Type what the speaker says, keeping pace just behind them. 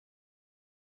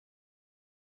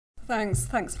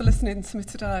Thanks for listening to me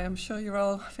today. I'm sure you're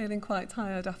all feeling quite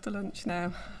tired after lunch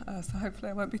now, so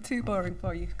hopefully I won't be too boring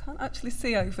for you. Can't actually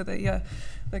see over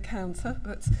the counter,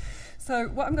 but so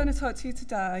what I'm going to talk to you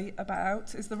today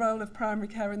about is the role of primary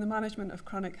care in the management of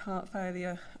chronic heart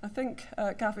failure. I think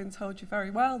Gavin told you very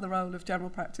well the role of general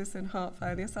practice in heart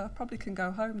failure, so I probably can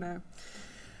go home now.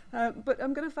 But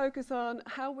I'm going to focus on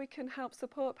how we can help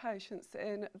support patients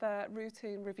in their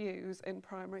routine reviews in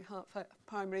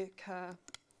primary care.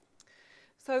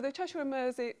 So the Cheshire and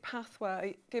Mersey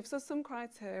pathway gives us some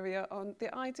criteria on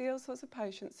the ideal sorts of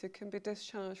patients who can be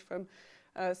discharged from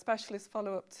specialist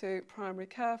follow-up to primary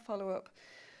care follow-up.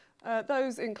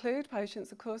 Those include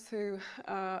patients, of course, who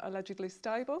are allegedly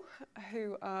stable,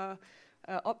 who are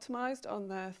optimised on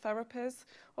their therapies,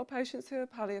 or patients who are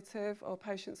palliative, or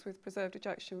patients with preserved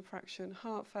ejection fraction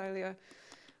heart failure.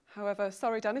 However,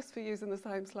 sorry Dennis for using the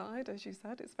same slide, as you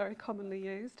said, it's very commonly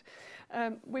used.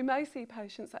 We may see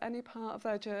patients at any part of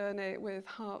their journey with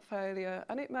heart failure,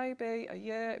 and it may be a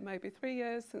year, it may be 3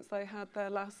 years since they had their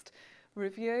last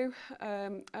review,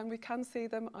 and we can see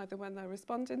them either when they're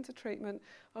responding to treatment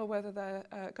or whether they're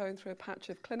going through a patch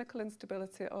of clinical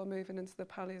instability or moving into the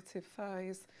palliative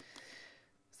phase.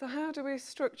 So how do we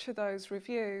structure those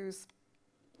reviews?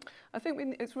 I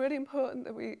think it's really important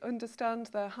that we understand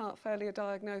their heart failure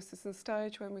diagnosis and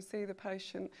stage when we see the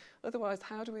patient. Otherwise,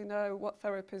 how do we know what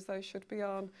therapies they should be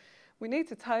on? We need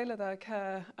to tailor their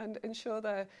care and ensure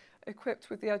they're equipped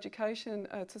with the education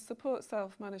to support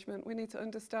self-management. We need to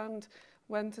understand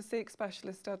when to seek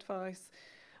specialist advice.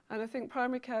 And I think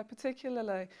primary care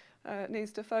particularly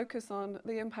needs to focus on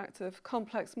the impact of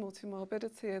complex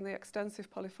multimorbidity and the extensive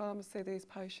polypharmacy these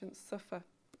patients suffer.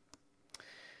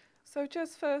 So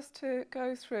just first to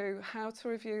go through how to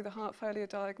review the heart failure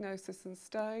diagnosis and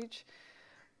stage.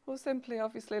 Well, simply,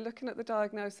 obviously, looking at the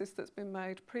diagnosis that's been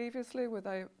made previously, were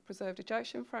they preserved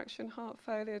ejection fraction heart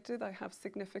failure? Do they have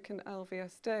significant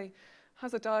LVSD?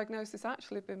 Has a diagnosis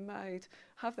actually been made?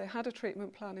 Have they had a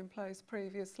treatment plan in place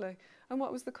previously? And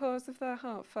what was the cause of their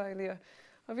heart failure?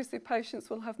 Obviously, patients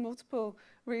will have multiple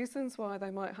reasons why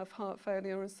they might have heart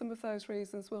failure, and some of those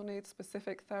reasons will need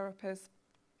specific therapies.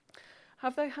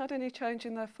 Have they had any change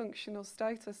in their functional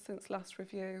status since last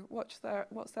review? What's their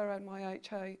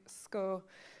NYHA score?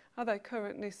 Are they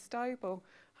currently stable?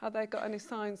 Have they got any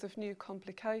signs of new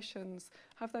complications?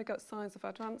 Have they got signs of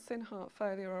advancing heart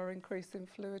failure or increasing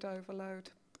fluid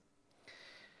overload?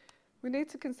 We need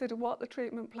to consider what the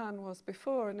treatment plan was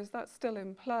before, and is that still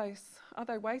in place? Are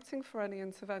they waiting for any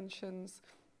interventions?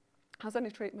 Has any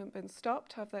treatment been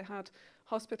stopped? Have they had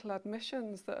hospital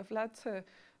admissions that have led to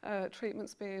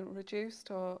treatments being reduced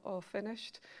or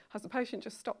finished? Has the patient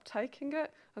just stopped taking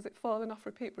it? Has it fallen off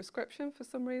repeat prescription for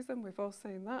some reason? We've all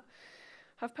seen that.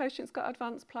 Have patients got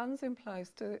advanced plans in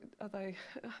place?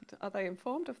 Are they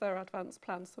informed of their advanced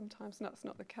plans? Sometimes that's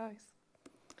not the case.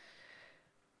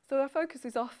 So our focus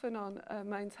is often on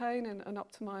maintaining and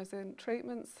optimising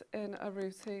treatments in a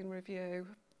routine review.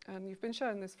 And you've been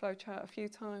shown this flowchart a few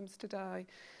times today.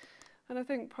 And I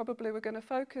think probably we're going to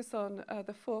focus on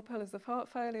the 4 pillars of heart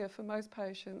failure for most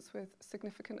patients with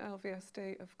significant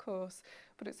LVSD, of course.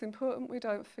 But it's important we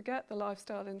don't forget the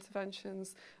lifestyle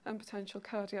interventions and potential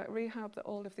cardiac rehab that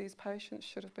all of these patients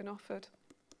should have been offered.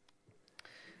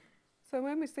 So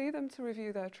when we see them to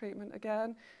review their treatment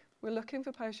again, we're looking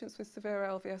for patients with severe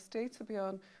LVSD to be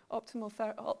on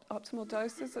optimal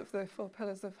doses of the 4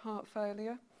 pillars of heart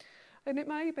failure. And it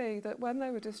may be that when they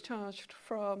were discharged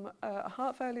from a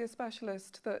heart failure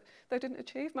specialist that they didn't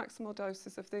achieve maximal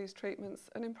doses of these treatments,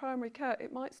 and in primary care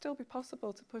it might still be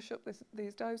possible to push up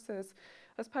these doses.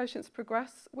 As patients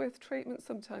progress with treatment,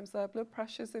 sometimes their blood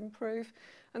pressures improve,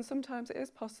 and sometimes it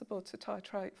is possible to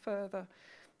titrate further.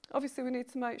 Obviously we need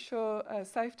to make sure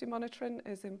safety monitoring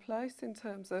is in place in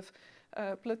terms of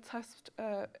blood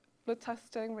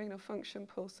testing, renal function,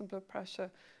 pulse and blood pressure,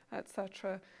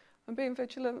 etc. And being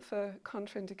vigilant for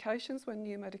contraindications when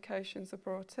new medications are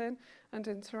brought in and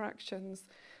interactions.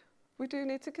 We do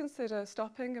need to consider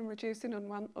stopping and reducing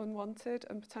unwanted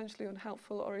and potentially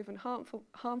unhelpful or even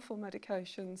harmful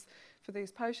medications for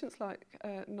these patients, like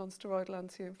non-steroidal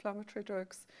anti-inflammatory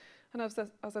drugs. And as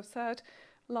I've said,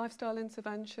 lifestyle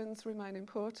interventions remain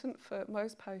important for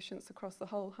most patients across the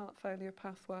whole heart failure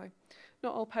pathway.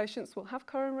 Not all patients will have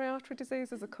coronary artery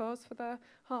disease as a cause for their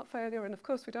heart failure, and of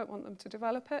course we don't want them to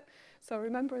develop it. So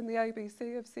remembering the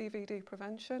ABC of CVD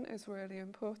prevention is really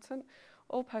important.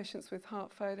 All patients with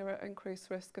heart failure are at increased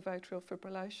risk of atrial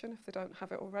fibrillation if they don't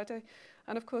have it already,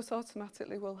 and of course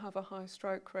automatically will have a high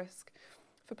stroke risk.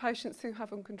 For patients who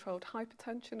have uncontrolled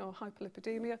hypertension or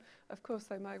hyperlipidemia, of course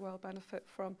they may well benefit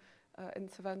from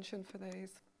intervention for these.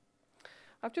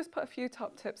 I've just put a few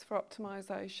top tips for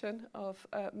optimisation of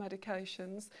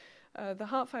medications. The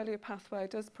heart failure pathway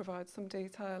does provide some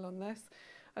detail on this.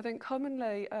 I think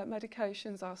commonly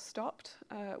medications are stopped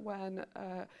when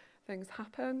things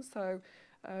happen. So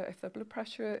if the blood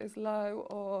pressure is low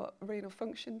or renal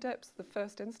function dips, the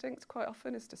first instinct quite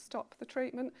often is to stop the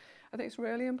treatment. I think it's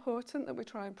really important that we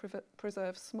try and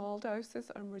preserve small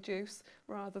doses and reduce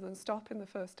rather than stop in the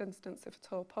first instance if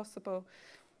at all possible.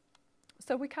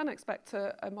 So we can expect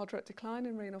a moderate decline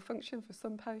in renal function for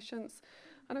some patients,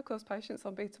 and of course patients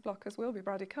on beta blockers will be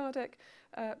bradycardic,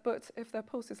 but if their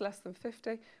pulse is less than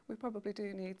 50, we probably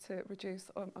do need to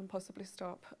reduce and possibly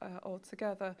stop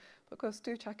altogether. But of course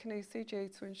do check an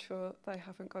ECG to ensure they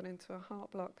haven't gone into a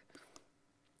heart block.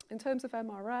 In terms of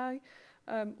MRA,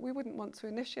 we wouldn't want to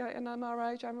initiate an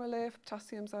MRA generally if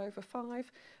potassium's over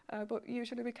 5, but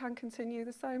usually we can continue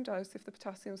the same dose if the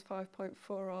potassium's 5.4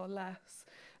 or less.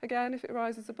 Again, if it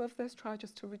rises above this, try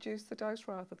just to reduce the dose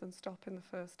rather than stop in the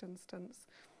first instance.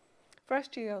 For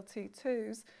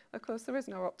SGLT2s, of course, there is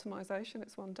no optimisation.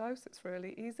 It's one dose. It's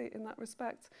really easy in that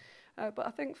respect. But I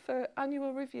think for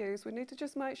annual reviews, we need to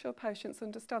just make sure patients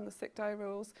understand the sick day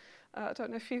rules. I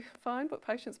don't know if you find, but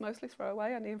patients mostly throw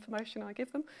away any information I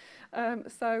give them.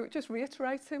 So just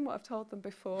reiterating what I've told them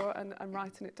before and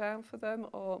writing it down for them,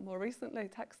 or more recently,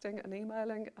 texting and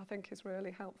emailing, I think is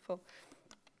really helpful.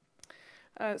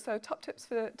 So top tips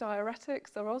for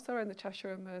diuretics are also in the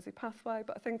Cheshire and Mersey pathway,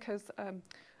 but I think as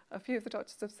a few of the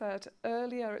doctors have said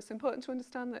earlier, it's important to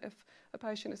understand that if a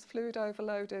patient is fluid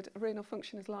overloaded, renal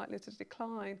function is likely to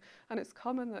decline, and it's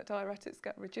common that diuretics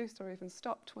get reduced or even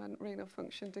stopped when renal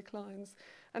function declines.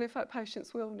 And in fact,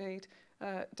 patients will need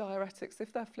diuretics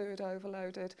if they're fluid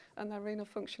overloaded and their renal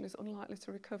function is unlikely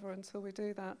to recover until we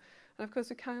do that. And of course,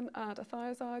 we can add a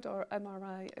thiazide or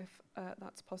MRA if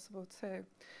that's possible too.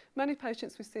 Many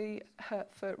patients we see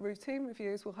for routine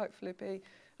reviews will hopefully be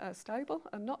stable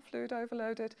and not fluid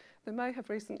overloaded. They may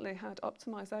have recently had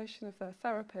optimisation of their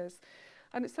therapies,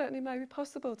 and it certainly may be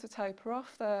possible to taper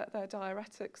off their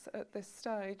diuretics at this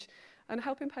stage, and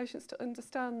helping patients to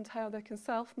understand how they can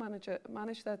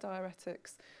manage their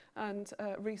diuretics and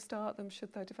restart them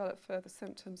should they develop further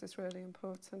symptoms is really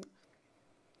important.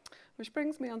 Which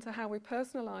brings me on to how we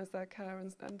personalise their care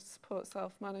and support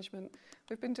self-management.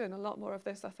 We've been doing a lot more of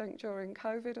this, I think, during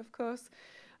COVID, of course,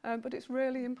 but it's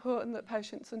really important that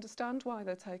patients understand why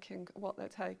they're taking what they're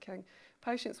taking.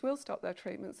 Patients will stop their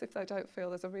treatments if they don't feel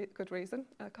there's a good reason.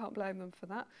 I can't blame them for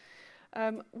that.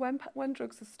 When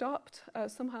drugs are stopped,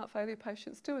 some heart failure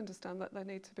patients do understand that they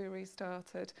need to be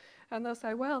restarted, and they'll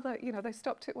say, well, they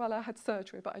stopped it while I had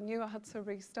surgery, but I knew I had to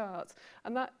restart.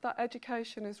 And that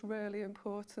education is really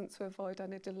important to avoid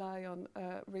any delay on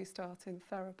restarting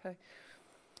therapy.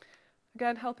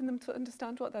 Again, helping them to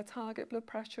understand what their target blood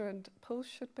pressure and pulse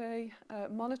should be,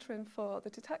 monitoring for the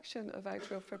detection of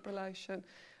atrial fibrillation.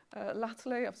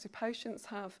 Latterly, obviously, patients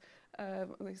have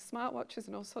these smartwatches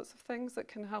and all sorts of things that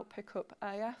can help pick up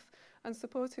AF, and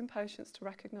supporting patients to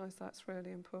recognise that's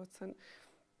really important.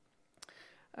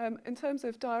 In terms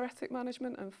of diuretic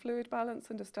management and fluid balance,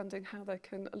 understanding how they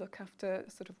can look after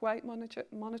sort of weight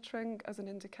monitoring as an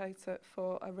indicator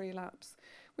for a relapse.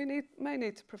 We may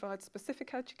need to provide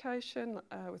specific education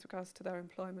with regards to their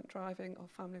employment, driving or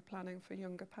family planning for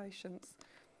younger patients.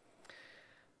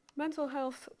 Mental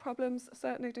health problems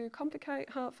certainly do complicate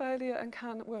heart failure and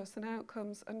can worsen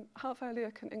outcomes, and heart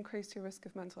failure can increase your risk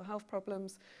of mental health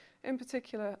problems. In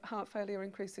particular, heart failure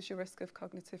increases your risk of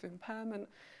cognitive impairment,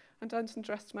 and don't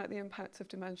underestimate the impact of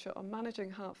dementia on managing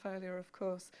heart failure, of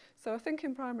course. So I think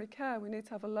in primary care we need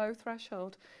to have a low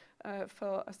threshold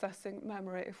for assessing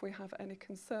memory if we have any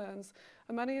concerns.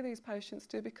 And many of these patients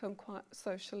do become quite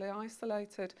socially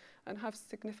isolated and have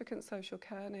significant social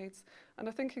care needs. And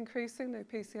I think increasingly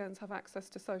PCNs have access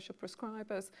to social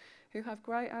prescribers who have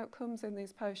great outcomes in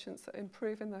these patients at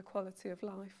improving their quality of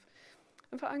life.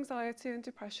 And for anxiety and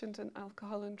depression and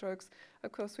alcohol and drugs,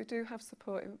 of course, we do have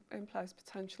support in place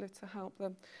potentially to help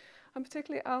them. And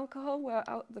particularly alcohol, where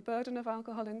the burden of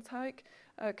alcohol intake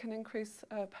can increase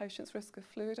patients' risk of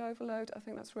fluid overload. I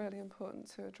think that's really important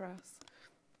to address.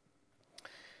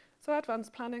 So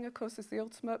advanced planning, of course, is the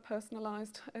ultimate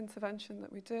personalised intervention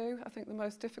that we do. I think the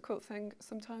most difficult thing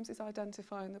sometimes is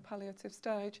identifying the palliative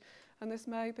stage, and this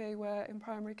may be where in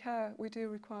primary care we do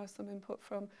require some input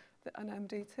from an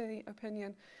MDT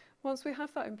opinion. Once we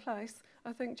have that in place,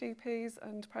 I think GPs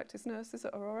and practice nurses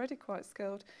are already quite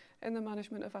skilled in the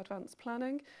management of advanced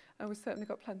planning, and we've certainly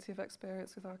got plenty of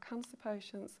experience with our cancer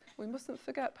patients. We mustn't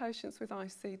forget patients with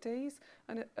ICDs,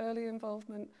 and early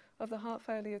involvement of the heart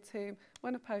failure team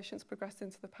when a patient's progressed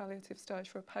into the palliative stage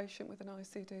for a patient with an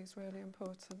ICD is really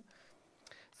important.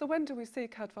 So when do we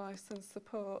seek advice and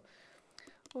support?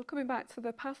 Well, coming back to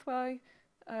the pathway,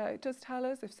 it does tell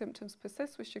us if symptoms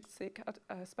persist, we should seek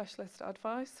specialist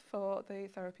advice for the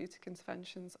therapeutic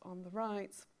interventions on the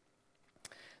right.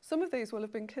 Some of these will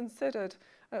have been considered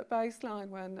at baseline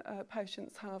when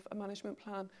patients have a management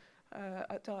plan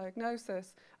at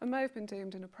diagnosis and may have been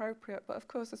deemed inappropriate, but of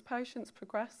course as patients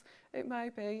progress it may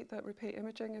be that repeat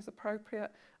imaging is appropriate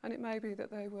and it may be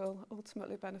that they will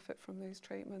ultimately benefit from these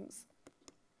treatments.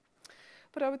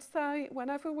 But I would say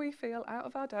whenever we feel out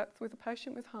of our depth with a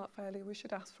patient with heart failure, we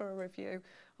should ask for a review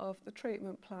of the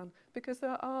treatment plan because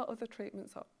there are other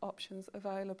treatment options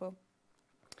available,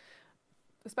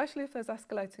 especially if there's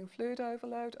escalating fluid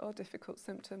overload or difficult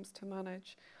symptoms to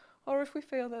manage, or if we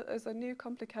feel that there's a new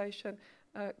complication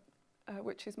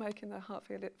which is making their heart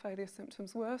failure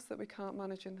symptoms worse that we can't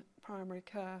manage in primary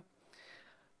care.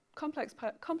 Complex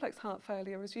heart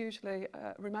failure is usually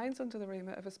remains under the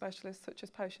remit of a specialist, such as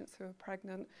patients who are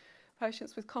pregnant.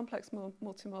 Patients with complex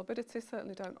multimorbidity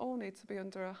certainly don't all need to be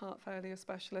under a heart failure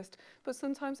specialist, but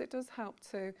sometimes it does help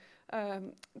to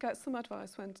get some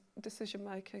advice when decision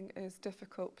making is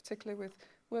difficult, particularly with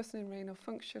worsening renal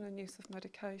function and use of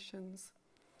medications.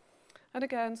 And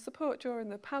again, support during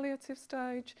the palliative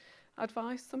stage,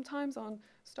 advice sometimes on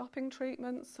stopping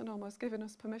treatments and almost giving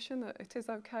us permission that it is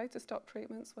okay to stop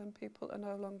treatments when people are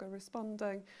no longer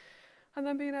responding. And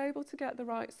then being able to get the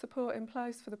right support in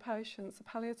place for the patients, a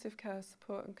palliative care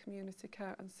support and community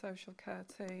care and social care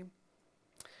team.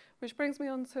 Which brings me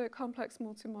on to complex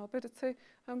multimorbidity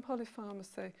and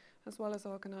polypharmacy, as well as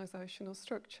organisational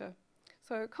structure.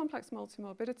 So complex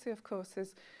multimorbidity, of course,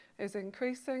 is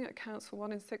increasing. It accounts for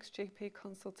 1 in 6 GP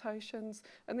consultations,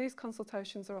 and these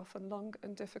consultations are often long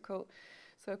and difficult.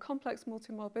 So complex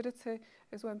multimorbidity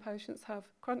is when patients have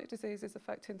chronic diseases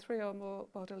affecting 3 or more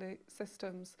bodily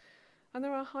systems. And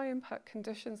there are high impact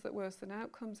conditions that worsen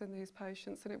outcomes in these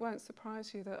patients, and it won't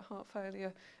surprise you that heart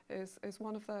failure is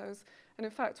one of those. And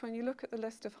in fact, when you look at the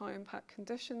list of high impact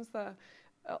conditions there,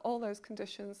 all those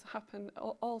conditions happen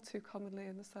all too commonly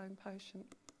in the same patient.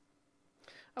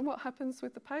 And what happens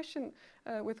with the patient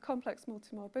with complex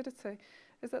multimorbidity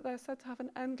is that they're said to have an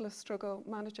endless struggle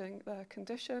managing their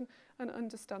condition and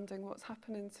understanding what's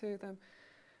happening to them.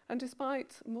 And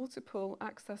despite multiple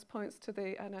access points to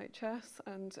the NHS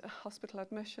and hospital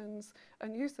admissions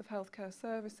and use of healthcare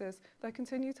services, they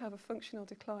continue to have a functional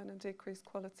decline and decreased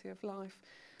quality of life.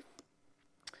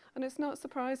 And it's not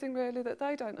surprising really that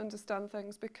they don't understand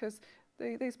things because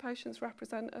these patients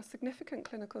represent a significant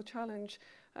clinical challenge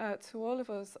to all of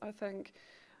us, I think.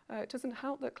 It doesn't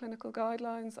help that clinical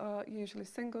guidelines are usually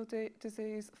single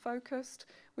disease focused.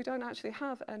 We don't actually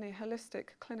have any holistic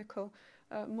clinical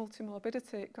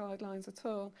multimorbidity guidelines at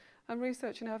all, and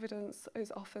research and evidence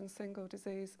is often single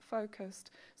disease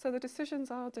focused. So the decisions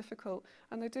are difficult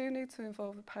and they do need to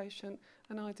involve the patient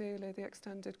and ideally the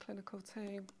extended clinical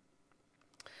team.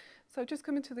 So just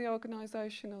coming to the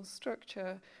organisational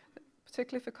structure,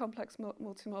 particularly for complex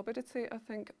multimorbidity, I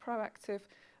think proactive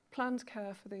planned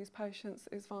care for these patients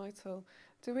is vital.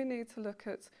 Do we need to look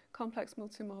at complex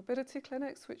multimorbidity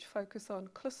clinics which focus on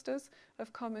clusters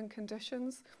of common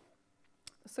conditions,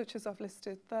 such as I've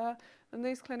listed there? And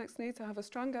these clinics need to have a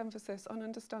strong emphasis on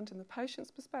understanding the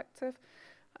patient's perspective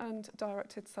and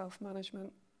directed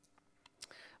self-management.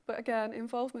 But again,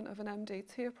 involvement of an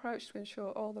MDT approach to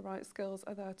ensure all the right skills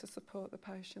are there to support the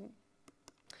patient.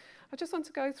 I just want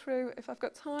to go through, if I've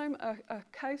got time, a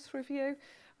case review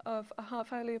of a heart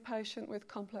failure patient with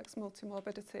complex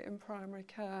multimorbidity in primary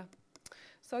care.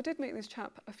 So I did meet this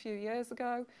chap a few years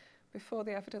ago, before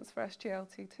the evidence for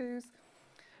SGLT2s.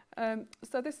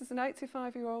 So this is an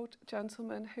 85-year-old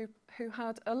gentleman who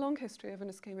had a long history of an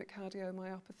ischemic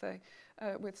cardiomyopathy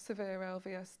with severe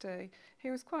LVSD. He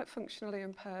was quite functionally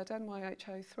impaired,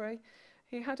 NYHA3.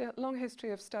 He had a long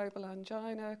history of stable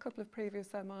angina, a couple of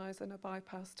previous MIs and a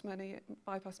bypass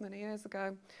many years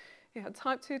ago. He had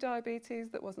type 2 diabetes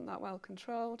that wasn't that well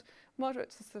controlled,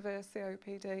 moderate to severe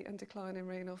COPD and declining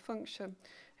renal function.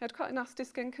 He had quite a nasty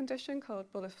skin condition called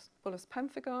bullous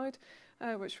pemphigoid,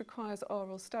 which requires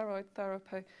oral steroid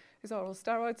therapy. His oral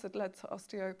steroids had led to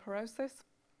osteoporosis,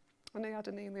 and he had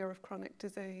anemia of chronic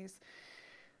disease.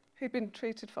 He'd been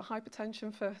treated for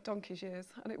hypertension for donkey's years,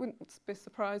 and it wouldn't be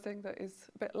surprising that he's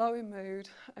a bit low in mood,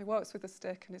 he works with a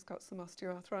stick and he's got some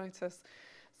osteoarthritis.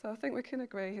 So I think we can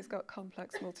agree he's got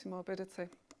complex multimorbidity.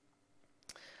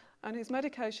 And his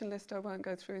medication list I won't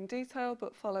go through in detail,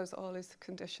 but follows all his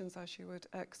conditions as you would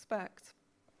expect.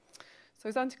 So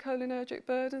his anticholinergic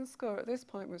burden score at this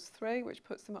point was 3, which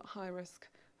puts him at high risk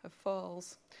of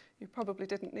falls. You probably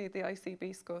didn't need the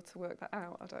ACB score to work that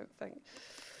out, I don't think.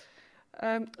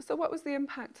 So what was the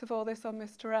impact of all this on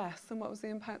Mr S, and what was the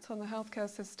impact on the healthcare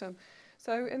system?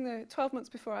 So in the 12 months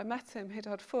before I met him, he'd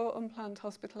had 4 unplanned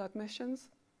hospital admissions,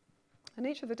 and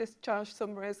each of the discharge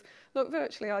summaries looked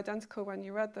virtually identical when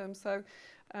you read them. So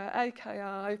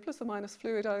AKI, plus or minus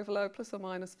fluid overload, plus or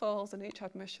minus falls, and each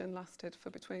admission lasted for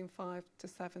between 5 to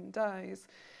 7 days.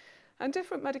 And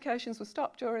different medications were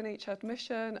stopped during each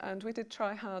admission, and we did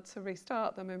try hard to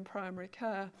restart them in primary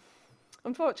care.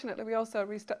 Unfortunately, we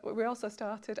also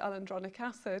started alendronic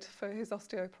acid for his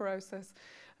osteoporosis,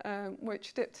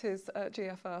 which dipped his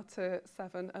GFR to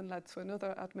 7 and led to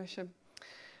another admission.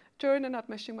 During an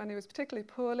admission when he was particularly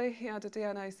poorly, he had a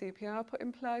DNA CPR put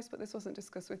in place, but this wasn't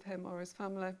discussed with him or his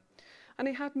family. And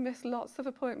he had missed lots of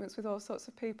appointments with all sorts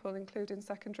of people, including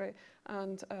secondary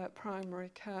and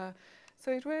primary care.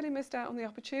 So he'd really missed out on the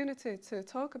opportunity to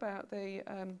talk about the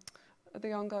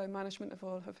ongoing management of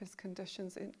all of his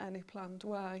conditions in any planned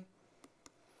way.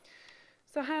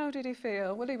 So how did he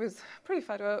feel? Well, he was pretty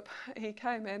fed up. He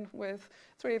came in with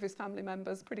 3 of his family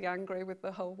members, pretty angry with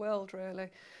the whole world, really.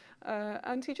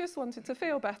 And he just wanted to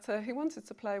feel better. He wanted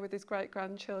to play with his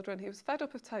great-grandchildren. He was fed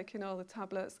up of taking all the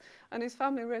tablets, and his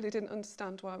family really didn't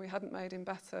understand why we hadn't made him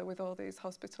better with all these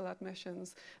hospital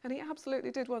admissions. And he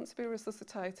absolutely did want to be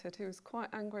resuscitated. He was quite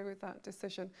angry with that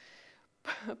decision.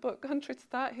 But contrary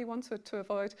to that, he wanted to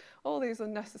avoid all these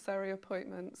unnecessary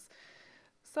appointments.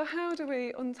 So how do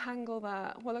we untangle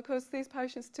that? Well, of course, these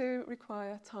patients do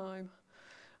require time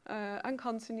and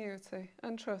continuity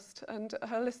and trust and a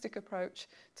holistic approach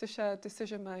to shared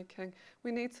decision making.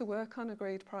 We need to work on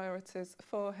agreed priorities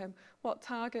for him, what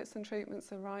targets and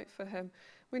treatments are right for him.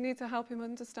 We need to help him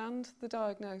understand the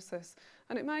diagnosis.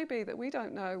 And it may be that we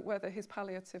don't know whether he's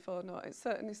palliative or not. It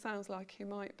certainly sounds like he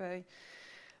might be.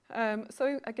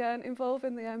 So again,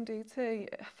 involving the MDT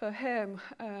for him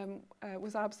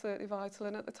was absolutely vital,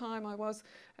 and at the time I was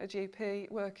a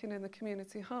GP working in the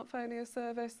community heart failure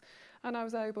service, and I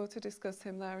was able to discuss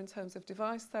him there in terms of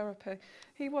device therapy.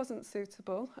 He wasn't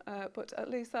suitable, but at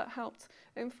least that helped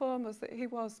inform us that he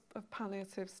was of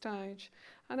palliative stage,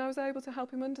 and I was able to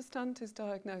help him understand his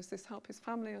diagnosis, help his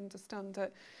family understand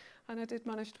it, and I did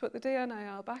manage to put the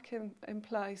DNAR back in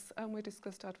place, and we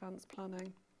discussed advanced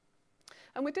planning.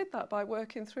 And we did that by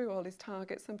working through all his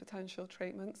targets and potential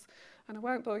treatments. And I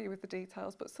won't bore you with the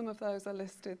details, but some of those are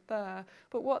listed there.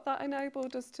 But what that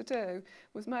enabled us to do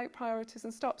was make priorities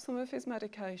and stop some of his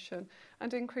medication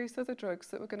and increase other drugs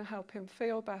that were going to help him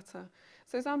feel better.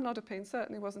 So his amlodipine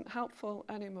certainly wasn't helpful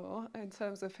anymore in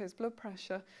terms of his blood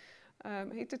pressure.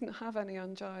 He didn't have any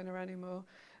angina anymore.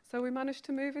 So we managed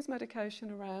to move his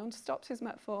medication around, stopped his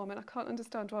metformin. I can't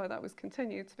understand why that was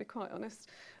continued, to be quite honest,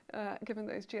 given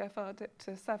that his GFR dipped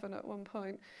to 7 at one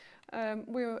point.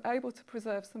 We were able to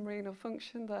preserve some renal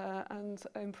function there and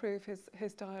improve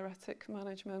his diuretic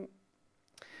management.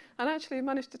 And actually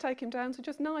managed to take him down to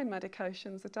just 9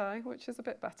 medications a day, which is a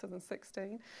bit better than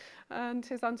 16. And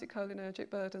his anticholinergic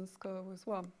burden score was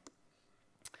 1.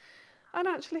 And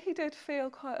actually he did feel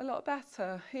quite a lot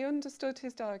better. He understood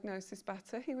his diagnosis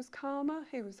better. He was calmer,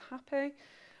 he was happy.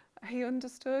 He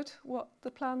understood what the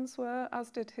plans were,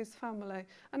 as did his family.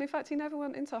 And in fact, he never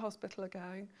went into hospital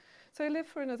again. So he lived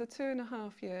for another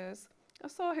 2.5 years. I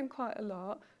saw him quite a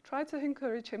lot, tried to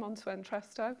encourage him onto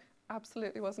Entresto,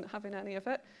 absolutely wasn't having any of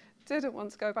it, didn't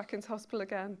want to go back into hospital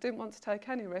again, didn't want to take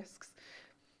any risks.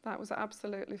 That was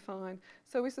absolutely fine.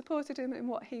 So we supported him in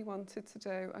what he wanted to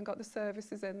do and got the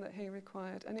services in that he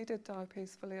required, and he did die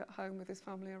peacefully at home with his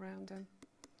family around him.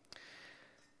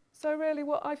 So really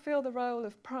what I feel the role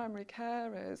of primary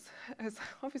care is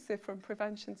obviously from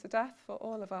prevention to death for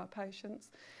all of our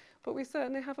patients, but we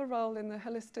certainly have a role in the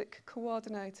holistic,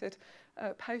 coordinated,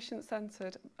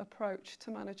 patient-centred approach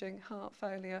to managing heart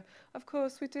failure. Of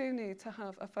course, we do need to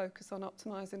have a focus on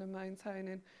optimising and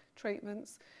maintaining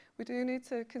treatments. We do need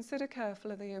to consider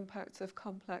carefully the impact of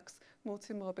complex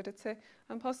multimorbidity,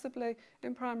 and possibly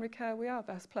in primary care we are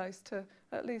best placed to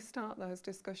at least start those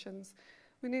discussions.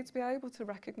 We need to be able to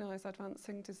recognise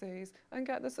advancing disease and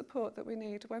get the support that we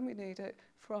need when we need it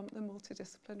from the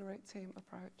multidisciplinary team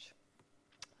approach.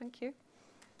 Thank you.